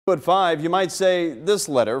At 5, you might say this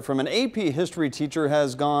letter from an AP history teacher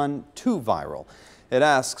has gone too viral. It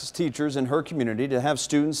asks teachers in her community to have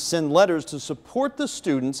students send letters to support the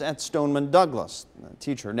students at Stoneman Douglas. The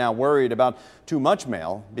teacher now worried about too much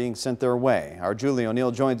mail being sent their way. Our Julie O'Neill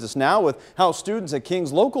joins us now with how students at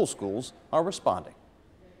King's local schools are responding.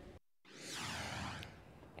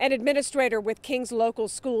 An administrator with King's local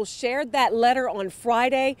schools shared that letter on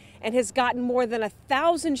Friday and has gotten more than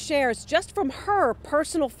 1,000 shares just from her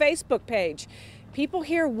personal Facebook page. People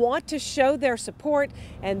here want to show their support,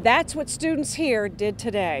 and that's what students here did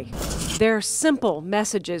today. They're simple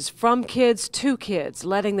messages from kids to kids,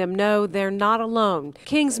 letting them know they're not alone.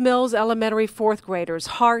 Kings Mills Elementary fourth graders'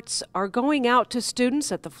 hearts are going out to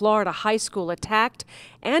students at the Florida high school attacked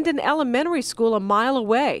and an elementary school a mile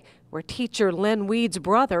away, where teacher Len Weed's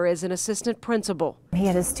brother is an assistant principal. He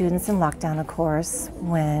had his students in lockdown, of course,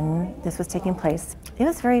 when this was taking place. It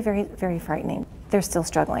was very, very frightening. They're still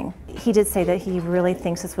struggling. He did say that he really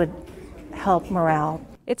thinks this would help morale.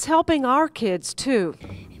 It's helping our kids, too.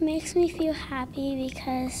 It makes me feel happy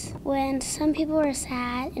because when some people are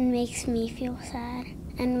sad, it makes me feel sad.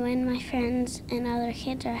 And when my friends and other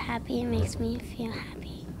kids are happy, it makes me feel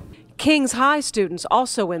happy. Kings High students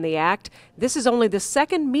also in the act. This is only the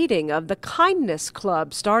second meeting of the Kindness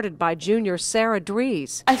Club started by junior Sarah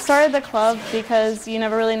Dries. I started the club because you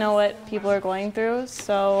never really know what people are going through,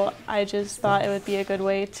 so I just thought it would be a good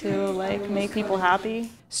way to make people happy.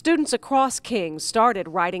 Students across Kings started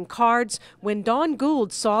writing cards when Dawn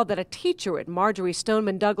Gould saw that a teacher at Marjory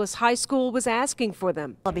Stoneman Douglas High School was asking for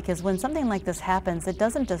them. Because when something like this happens, it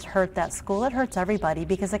doesn't just hurt that school, it hurts everybody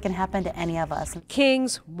because it can happen to any of us.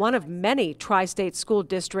 Kings, one of many tri-state school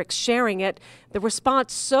districts sharing it, the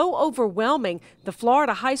response so overwhelming, the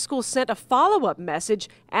Florida high school sent a follow-up message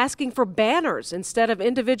asking for banners instead of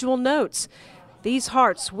individual notes. These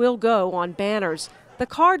hearts will go on banners. The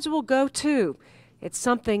cards will go too. It's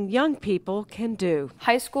something young people can do.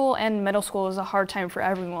 High school and middle school is a hard time for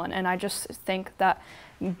everyone, and I just think that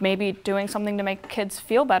maybe doing something to make kids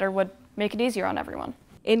feel better would make it easier on everyone.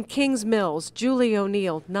 In Kings Mills, Julie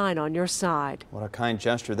O'Neill, 9 on your side. What a kind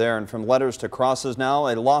gesture there. And from letters to crosses now,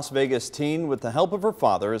 a Las Vegas teen with the help of her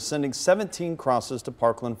father is sending 17 crosses to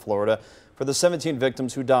Parkland, Florida for the 17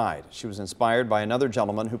 victims who died. She was inspired by another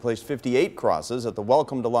gentleman who placed 58 crosses at the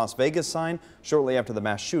Welcome to Las Vegas sign shortly after the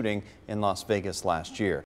mass shooting in Las Vegas last year.